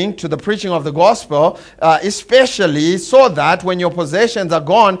giving to the preaching of the gospel, especially so that when your possessions are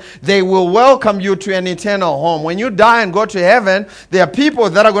gone, they will welcome you to an eternal home. When you die and go to heaven, there are people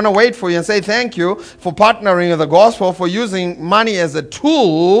that are going to wait for you and say thank you for partnering with the gospel, for using money as a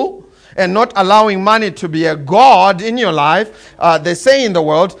tool and not allowing money to be a god in your life. They say in the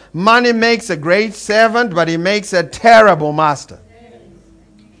world, money makes a great servant, but it makes a terrible master.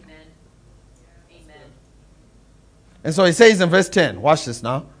 And so he says in verse 10, watch this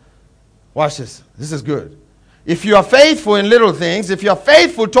now. Watch this. This is good. If you are faithful in little things, if you are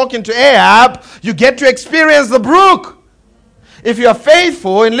faithful talking to Ahab, you get to experience the brook. If you are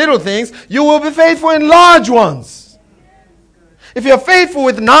faithful in little things, you will be faithful in large ones. If you're faithful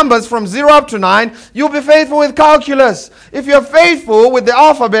with numbers from 0 up to 9, you'll be faithful with calculus. If you're faithful with the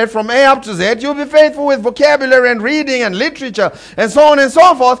alphabet from A up to Z, you'll be faithful with vocabulary and reading and literature and so on and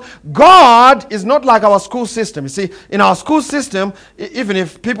so forth. God is not like our school system. You see, in our school system, even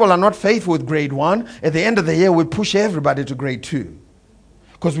if people are not faithful with grade 1, at the end of the year, we push everybody to grade 2.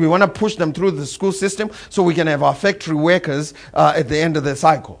 Because we want to push them through the school system so we can have our factory workers at the end of the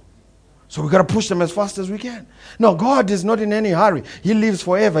cycle. So we've got to push them as fast as we can. No, God is not in any hurry. He lives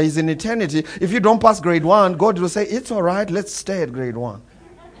forever. He's in eternity. If you don't pass grade 1, God will say, it's all right, let's stay at grade 1.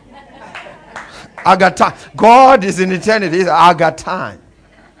 I got time. God is in eternity. I got time.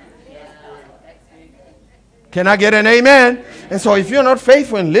 Can I get an amen? And so if you're not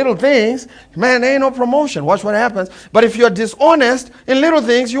faithful in little things, man, there ain't no promotion. Watch what happens. But if you're dishonest in little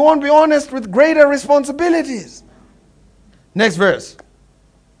things, you won't be honest with greater responsibilities. Next verse.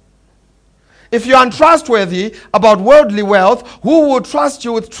 If you're untrustworthy about worldly wealth, who will trust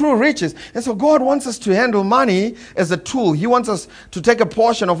you with true riches? And so God wants us to handle money as a tool. He wants us to take a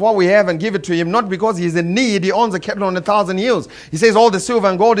portion of what we have and give it to Him, not because He's in need. He owns a cattle on 1,000 hills. He says all the silver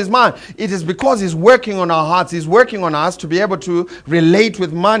and gold is mine. It is because He's working on our hearts. He's working on us to be able to relate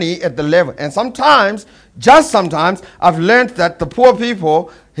with money at the level. And sometimes, just sometimes, I've learned that the poor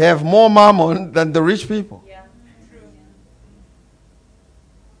people have more mammon than the rich people.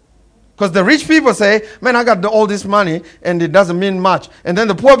 Because the rich people say, man, I got all this money and it doesn't mean much. And then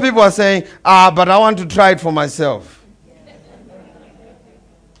the poor people are saying, but I want to try it for myself.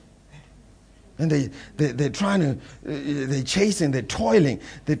 And they're trying to, they're chasing, they're toiling,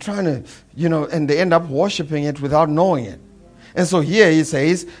 they're trying to, and they end up worshiping it without knowing it. And so here he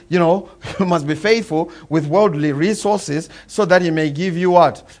says, you must be faithful with worldly resources so that He may give you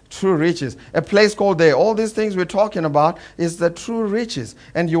what? True riches. A place called there. All these things we're talking about is the true riches.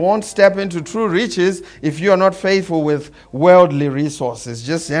 And you won't step into true riches if you are not faithful with worldly resources,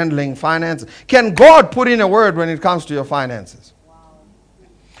 just handling finances. Can God put in a word when it comes to your finances?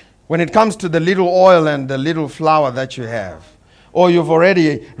 When it comes to the little oil and the little flour that you have? Or you've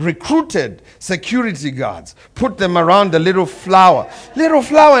already recruited security guards, put them around the little flour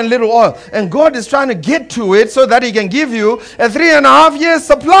and little oil. And God is trying to get to it so that He can give you a 3.5 years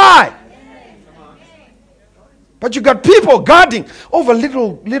supply. But you got people guarding over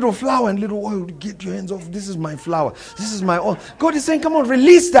little flour and little oil. Get your hands off. This is my flour. This is my oil. God is saying, come on,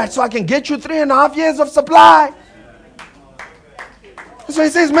 release that so I can get you 3.5 years of supply. So He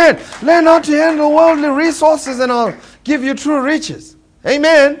says, man, learn how to handle worldly resources and I'll give you true riches.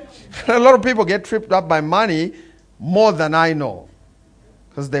 Amen. A lot of people get tripped up by money more than I know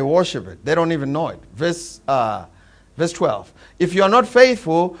because they worship it. They don't even know it. Verse 12. If you are not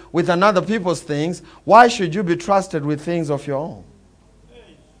faithful with another people's things, why should you be trusted with things of your own?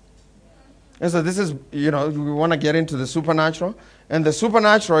 And so this is, we want to get into the supernatural. And the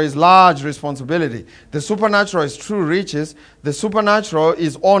supernatural is large responsibility. The supernatural is true riches. The supernatural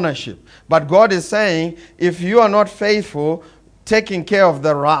is ownership. But God is saying, if you are not faithful, taking care of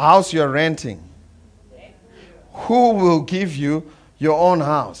the house you're renting, who will give you your own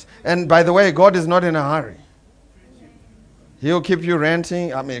house? And by the way, God is not in a hurry. He'll keep you renting.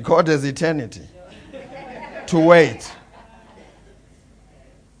 God has eternity to wait.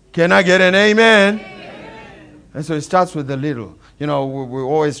 Can I get an amen? And so it starts with the little. We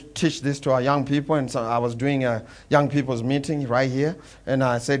always teach this to our young people. And so I was doing a young people's meeting right here. And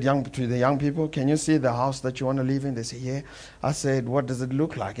I said to the young people, can you see the house that you want to live in? They said, yeah. I said, what does it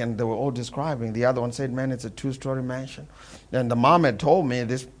look like? And they were all describing. The other one said, man, it's a 2-story mansion. And the mom had told me he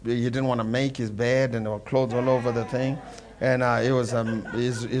didn't want to make his bed and there were clothes all over the thing. And it was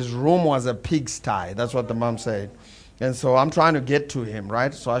his room was a pigsty. That's what the mom said. And so I'm trying to get to him,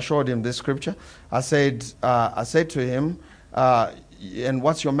 right? So I showed him this scripture. I said to him, and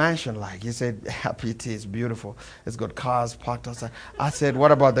what's your mansion like? He said, happy it is, beautiful. It's got cars parked outside. I said,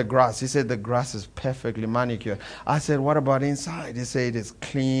 what about the grass? He said, the grass is perfectly manicured. I said, what about inside? He said, it's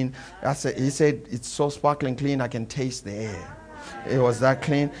clean. He said, it's so sparkling clean, I can taste the air. It was that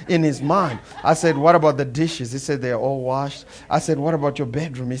clean in his mind. I said, what about the dishes? He said, they're all washed. I said, what about your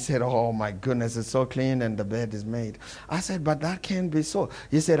bedroom? He said, oh my goodness, it's so clean and the bed is made. I said, but that can't be so.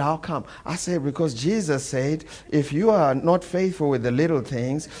 He said, how come? I said, because Jesus said, if you are not faithful with the little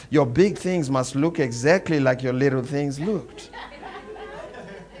things, your big things must look exactly like your little things looked.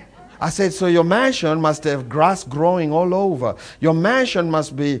 I said, so your mansion must have grass growing all over. Your mansion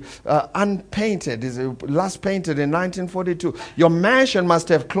must be unpainted. It's last painted in 1942. Your mansion must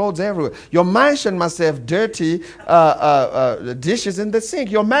have clothes everywhere. Your mansion must have dirty dishes in the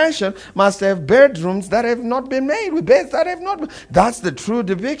sink. Your mansion must have bedrooms that have not been made, with beds that have not been. That's the true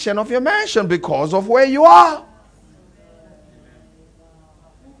depiction of your mansion because of where you are.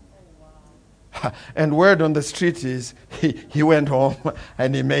 And word on the street is he went home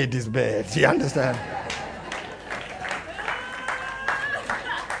and he made his bed. You understand?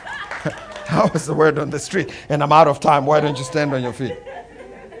 That was the word on the street. And I'm out of time. Why don't you stand on your feet?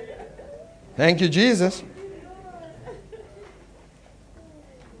 Thank you, Jesus.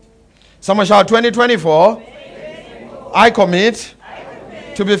 Someone shout 2024. I commit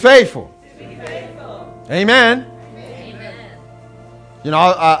to be faithful. Amen. You know,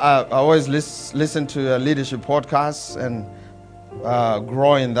 I always listen to leadership podcasts and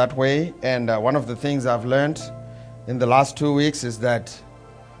grow in that way. And one of the things I've learned in the last 2 weeks is that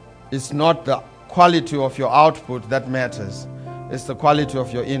it's not the quality of your output that matters. It's the quality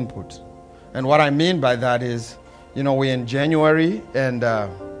of your input. And what I mean by that is, you know, we're in January and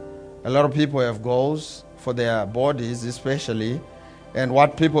a lot of people have goals for their bodies especially. And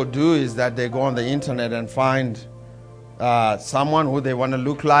what people do is that they go on the internet and find someone who they want to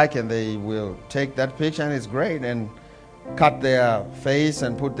look like, and they will take that picture, and it's great, and cut their face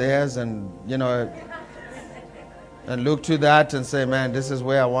and put theirs, and you know, and look to that and say, man, this is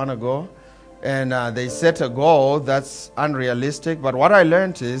where I want to go. And they set a goal that's unrealistic. But what I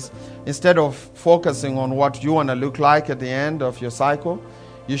learned is, instead of focusing on what you want to look like at the end of your cycle,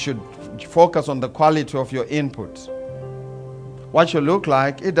 you should focus on the quality of your input. What you look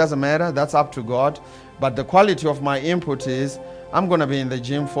like, it doesn't matter, that's up to God. But the quality of my input is, I'm going to be in the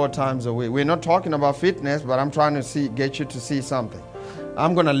gym 4 times a week. We're not talking about fitness, but I'm trying to get you to see something.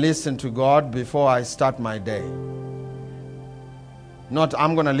 I'm going to listen to God before I start my day. Not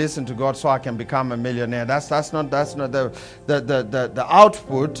I'm going to listen to God so I can become a millionaire. That's not the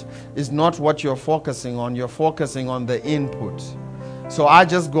output is not what you're focusing on. You're focusing on the input. So I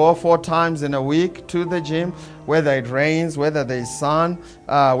just go 4 times in a week to the gym, whether it rains, whether there's sun,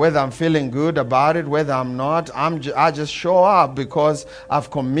 whether I'm feeling good about it, whether I'm not. I just show up because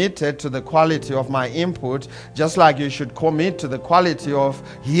I've committed to the quality of my input, just like you should commit to the quality of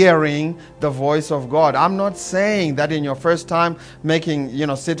hearing the voice of God. I'm not saying that in your first time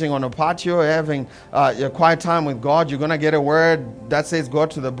sitting on a patio, having your quiet time with God, you're going to get a word that says go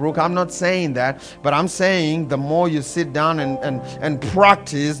to the brook. I'm not saying that, but I'm saying the more you sit down and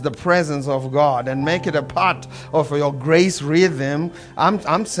practice the presence of God and make it a part of your grace rhythm,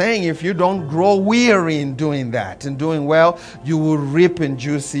 I'm saying if you don't grow weary in doing that and doing well, you will reap in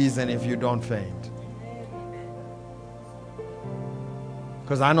due season if you don't faint.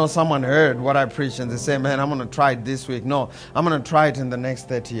 Because I know someone heard what I preached and they say, man, I'm going to try it this week. No, I'm going to try it in the next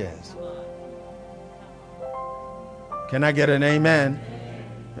 30 years. Can I get an amen?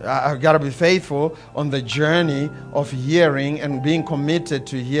 I've got to be faithful on the journey of hearing and being committed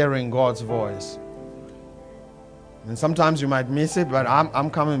to hearing God's voice. And sometimes you might miss it, but I'm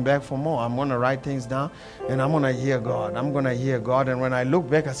coming back for more. I'm going to write things down and I'm going to hear God. I'm going to hear God. And when I look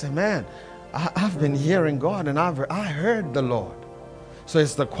back, I say, man, I've been hearing God and I heard the Lord. So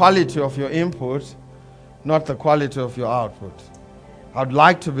it's the quality of your input, not the quality of your output. I'd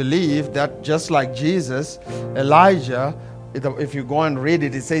like to believe that just like Jesus, Elijah, if you go and read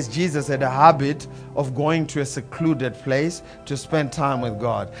it, it says Jesus had a habit of going to a secluded place to spend time with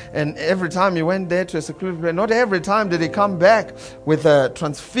God. And every time he went there to a secluded place, not every time did he come back with a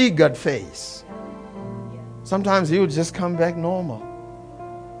transfigured face. Sometimes he would just come back normal.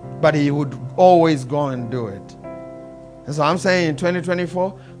 But he would always go and do it. And so I'm saying in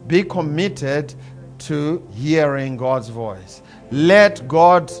 2024, be committed to hearing God's voice. Let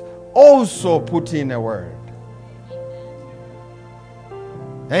God also put in a word.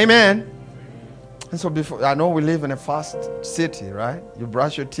 Amen. And so I know we live in a fast city, right? You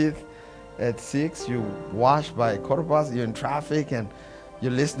brush your teeth at 6, you wash by 15:15, you're in traffic and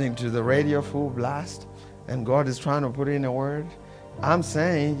you're listening to the radio full blast, and God is trying to put in a word. I'm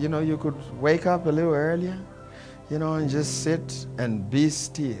saying, you could wake up a little earlier, and just sit and be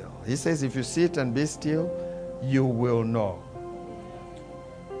still. He says, if you sit and be still, you will know.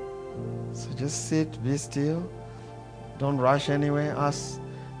 So just sit, be still. Don't rush anywhere. Ask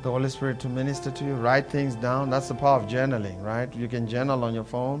the Holy Spirit to minister to you. Write things down. That's the power of journaling, right? You can journal on your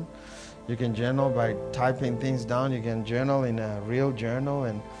phone. You can journal by typing things down. You can journal in a real journal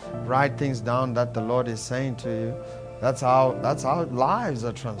and write things down that the Lord is saying to you. That's how lives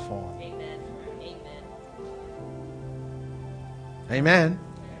are transformed. Amen. Amen.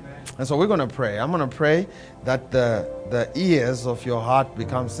 And so we're going to pray. I'm going to pray that the ears of your heart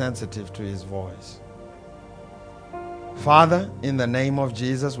become sensitive to His voice. Father, in the name of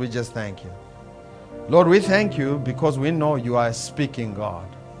Jesus, we just thank you. Lord, we thank you because we know you are a speaking God.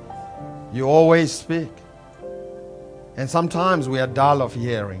 You always speak. And sometimes we are dull of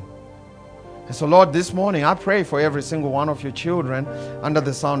hearing. And so, Lord, this morning I pray for every single one of your children under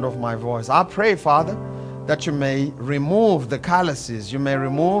the sound of my voice. I pray, Father, that you may remove the calluses. You may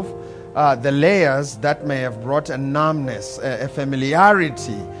remove the layers that may have brought a numbness, a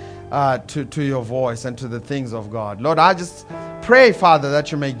familiarity to your voice and to the things of God. Lord, I just pray, Father,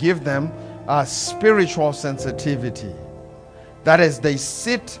 that you may give them spiritual sensitivity. That as they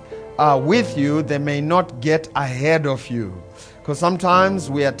sit with you, they may not get ahead of you. Because sometimes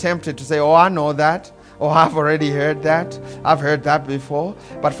we are tempted to say, oh, I know that. Oh, I've already heard that. I've heard that before.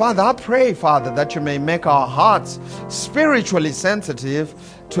 But Father, I pray, Father, that you may make our hearts spiritually sensitive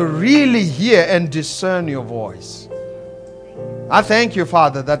to really hear and discern your voice. I thank you,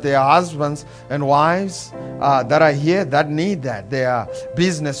 Father, that there are husbands and wives that are here that need that. There are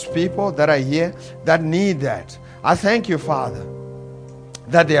business people that are here that need that. I thank you, Father,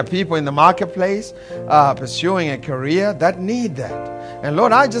 that there are people in the marketplace pursuing a career that need that. And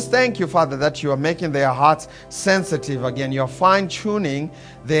Lord, I just thank you, Father, that you are making their hearts sensitive again. You're fine-tuning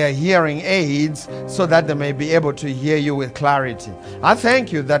their hearing aids so that they may be able to hear you with clarity. I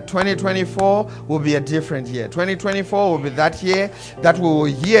thank you that 2024 will be a different year. 2024 will be that year that we will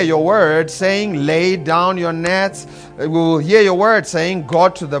hear your word saying, lay down your nets. We will hear your word saying, go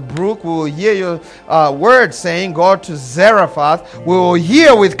to the brook. We will hear your word saying, go to Zarephath. We will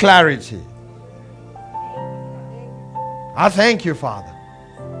hear with clarity. I thank you, Father.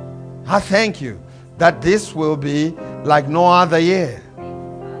 I thank you that this will be like no other year.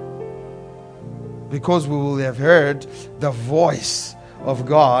 Because we will have heard the voice of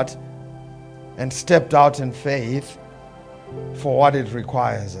God and stepped out in faith for what it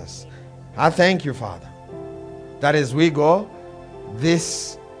requires us. I thank you, Father, that as we go,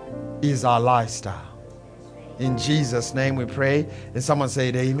 this is our lifestyle. In Jesus' name we pray. And someone say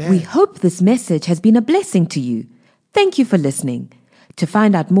it, amen. We hope this message has been a blessing to you. Thank you for listening. To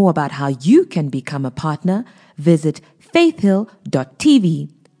find out more about how you can become a partner, visit faithhill.tv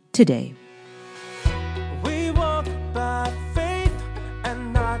today. We walk by faith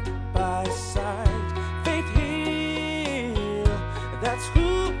and not by sight. Faith Hill, that's who